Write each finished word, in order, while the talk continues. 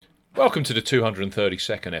Welcome to the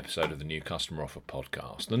 232nd episode of the New Customer Offer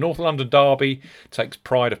podcast. The North London derby takes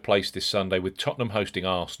pride of place this Sunday with Tottenham hosting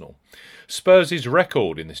Arsenal. Spurs'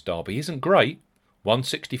 record in this derby isn't great.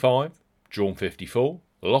 165, drawn 54,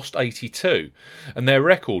 lost 82. And their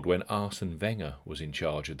record when Arsene Wenger was in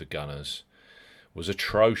charge of the Gunners was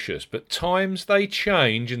atrocious. But times they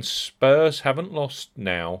change and Spurs haven't lost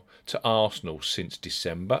now to Arsenal since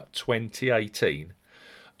December 2018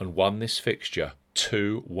 and won this fixture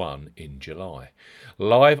 2-1 in July.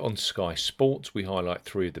 Live on Sky Sports, we highlight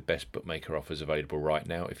three of the best bookmaker offers available right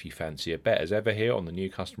now if you fancy a bet. As ever here on the New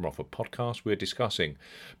Customer Offer podcast, we're discussing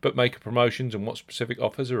bookmaker promotions and what specific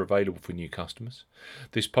offers are available for new customers.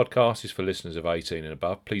 This podcast is for listeners of 18 and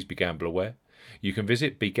above. Please be gamble aware. You can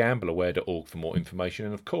visit begambleaware.org for more information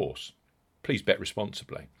and, of course, please bet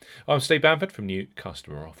responsibly. I'm Steve Bamford from New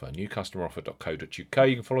Customer Offer, newcustomeroffer.co.uk.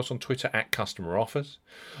 You can follow us on Twitter at Customer Offers.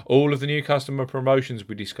 All of the new customer promotions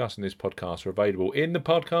we discuss in this podcast are available in the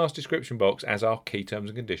podcast description box as are key terms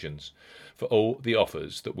and conditions for all the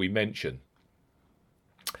offers that we mention.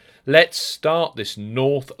 Let's start this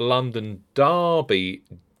North London derby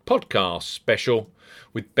podcast special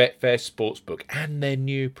with Betfair Sportsbook and their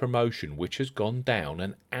new promotion, which has gone down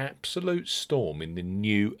an absolute storm in the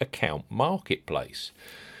new account marketplace.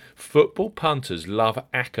 Football punters love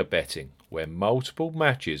ACCA betting, where multiple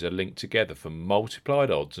matches are linked together for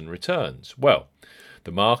multiplied odds and returns. Well,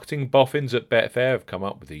 the marketing boffins at Betfair have come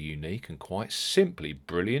up with a unique and quite simply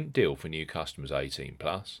brilliant deal for new customers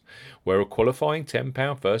 18+, where a qualifying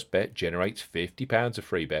 £10 first bet generates £50 of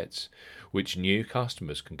free bets, which new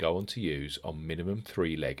customers can go on to use on minimum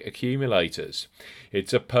 3-leg accumulators.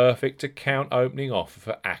 It's a perfect account opening offer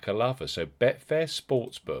for ACCA lovers, so Betfair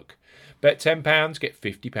Sportsbook. Bet £10, get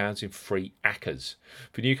 £50 in free ACCAs.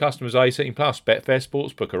 For new customers 18+, Betfair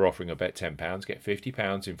Sportsbook are offering a bet £10, get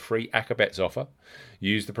 £50 in free ACCA bets offer.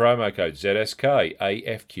 Use the promo code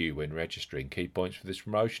ZSKAFQ when registering. Key points for this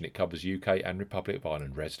promotion: it covers UK and Republic of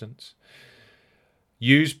Ireland residents.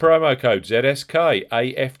 Use promo code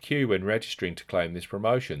ZSKAFQ when registering to claim this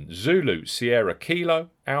promotion. Zulu, Sierra, Kilo,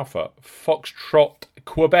 Alpha, Foxtrot,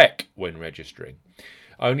 Quebec when registering.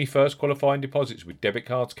 Only first qualifying deposits with debit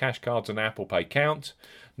cards, cash cards and Apple Pay count.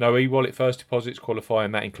 No e-wallet first deposits qualify,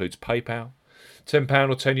 and that includes PayPal. £10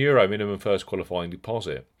 or €10 minimum first qualifying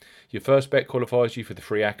deposit. Your first bet qualifies you for the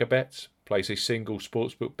free ACCA bets. Place a single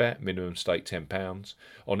sportsbook bet, minimum stake £10,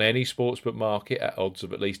 on any sportsbook market at odds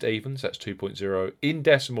of at least evens, that's 2.0 in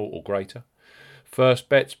decimal or greater. First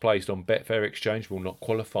bets placed on Betfair Exchange will not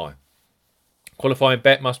qualify. Qualifying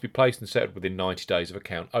bet must be placed and settled within 90 days of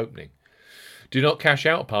account opening. Do not cash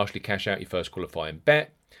out or partially cash out your first qualifying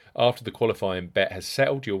bet. After the qualifying bet has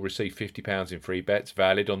settled, you'll receive £50 in free bets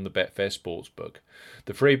valid on the Betfair Sportsbook.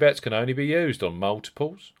 The free bets can only be used on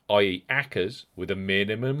multiples, i.e. ACCAs, with a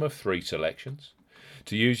minimum of 3 selections.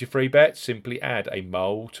 To use your free bets, simply add a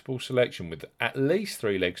multiple selection with at least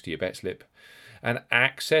 3 legs to your bet slip and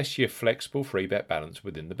access your flexible free bet balance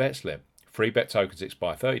within the bet slip. Free bet tokens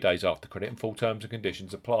expire 30 days after credit and full terms and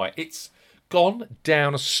conditions apply. It's gone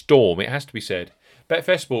down a storm, it has to be said.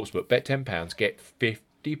 Betfair Sportsbook, bet £10, get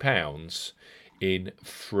 £50 in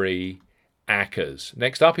free ACCAs.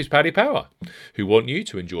 Next up is Paddy Power, who want you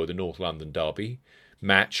to enjoy the North London derby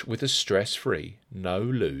match with a stress-free,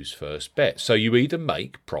 no-lose first bet. So you either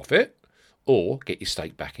make profit or get your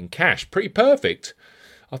stake back in cash. Pretty perfect.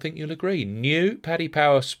 I think you'll agree. New Paddy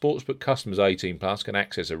Power Sportsbook customers 18+ can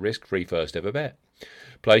access a risk-free first ever bet.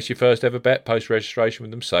 Place your first ever bet post-registration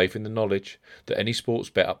with them safe in the knowledge that any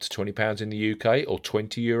sports bet up to £20 in the UK or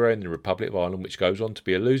 €20 in the Republic of Ireland, which goes on to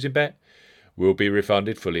be a losing bet, will be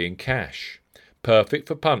refunded fully in cash. Perfect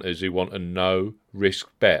for punters who want a no-risk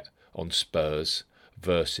bet on Spurs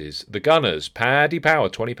versus the Gunners. Paddy Power,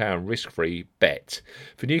 £20 risk-free bet.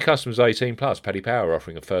 For new customers 18+, Paddy Power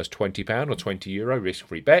offering a first £20 or €20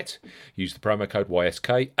 risk-free bet. Use the promo code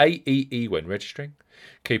YSKAEE when registering.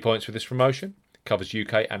 Key points for this promotion: covers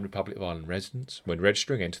UK and Republic of Ireland residents. When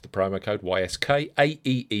registering, enter the promo code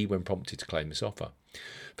YSKAEE when prompted to claim this offer.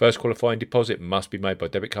 First qualifying deposit must be made by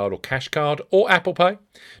debit card or cash card or Apple Pay.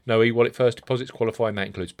 No e-wallet first deposits qualifying, that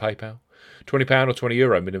includes PayPal. £20 or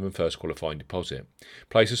 €20 minimum first qualifying deposit.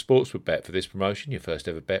 Place a sportsbook bet for this promotion. Your first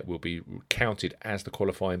ever bet will be counted as the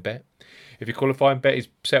qualifying bet. If your qualifying bet is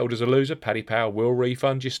settled as a loser, Paddy Power will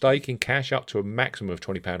refund your stake in cash up to a maximum of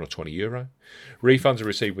 £20 or €20. Refunds are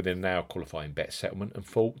received within an hour qualifying bet settlement and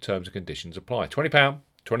full terms and conditions apply. £20,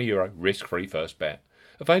 €20 risk-free first bet.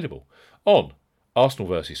 Available on Arsenal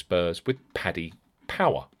versus Spurs with Paddy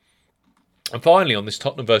Power. And finally, on this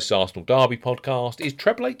Tottenham versus Arsenal derby podcast is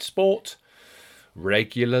Treble 8 Sport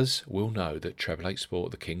Regulars will know that Treble 8 Sport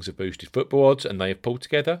are the kings of boosted football odds, and they have pulled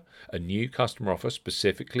together a new customer offer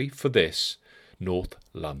specifically for this North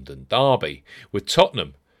London derby, with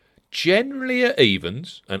Tottenham generally at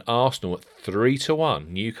evens and Arsenal at 3-1.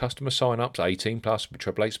 New customer sign-ups 18 plus with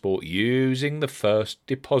Treble 8 Sport using the first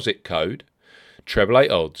deposit code Treble 8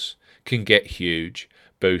 Odds can get huge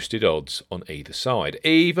boosted odds on either side.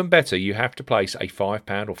 Even better, you have to place a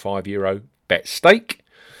 £5 or €5 bet stake,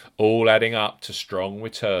 all adding up to strong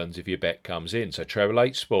returns if your bet comes in. So Treble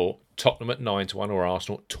 8 Sport, Tottenham at 9-1 or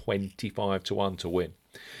Arsenal at 25-1 to win.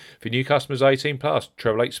 For new customers 18 plus,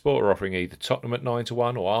 Treble 8 Sport are offering either Tottenham at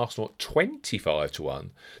 9-1 or Arsenal at 25-1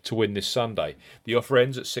 to win this Sunday. The offer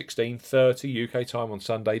ends at 16:30 UK time on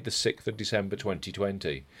Sunday, the 6th of December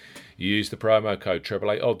 2020. Use the promo code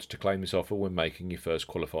Treble 8 Odds to claim this offer when making your first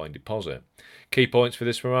qualifying deposit. Key points for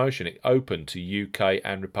this promotion: it's open to UK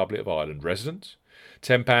and Republic of Ireland residents.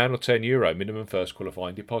 £10 or €10 minimum first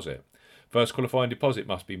qualifying deposit. First qualifying deposit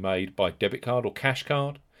must be made by debit card or cash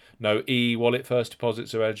card. No e-wallet first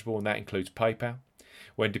deposits are eligible, and that includes PayPal.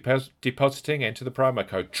 When depositing, enter the promo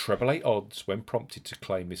code Treble 8 Odds when prompted to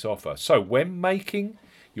claim this offer. So when making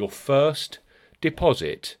your first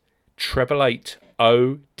deposit, Treble 8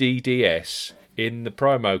 ODDS in the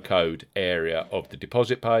promo code area of the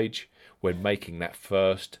deposit page when making that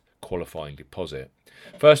first qualifying deposit.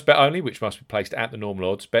 First bet only, which must be placed at the normal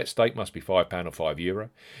odds. Bet stake must be £5 or €5.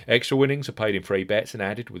 Extra winnings are paid in free bets and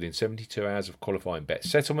added within 72 hours of qualifying bet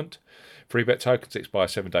settlement. Free bet tokens expire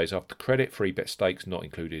 7 days after credit. Free bet stakes not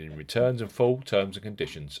included in returns, and full terms and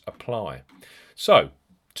conditions apply. So,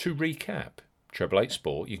 to recap, Treble 8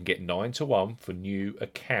 Sport, you can get 9-1 for new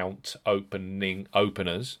account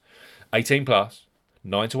openers, 18 plus,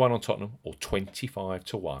 9-1 on Tottenham, or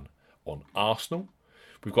 25-1 on Arsenal.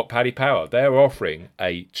 We've got Paddy Power. They're offering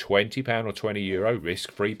a £20 or €20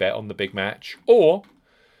 risk-free bet on the big match. Or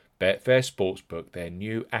Betfair Sportsbook, their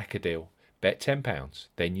new ACCA deal. Bet £10,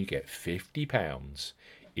 then you get £50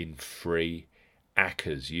 in free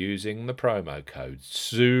ACCAs using the promo code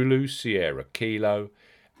Zulu Sierra Kilo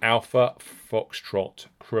Alpha Foxtrot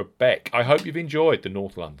Quebec. I hope you've enjoyed the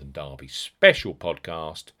North London Derby special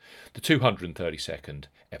podcast, the 232nd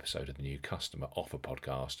episode of the New Customer Offer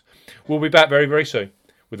podcast. We'll be back very, very soon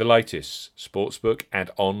with the latest sportsbook and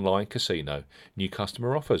online casino new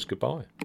customer offers. Goodbye.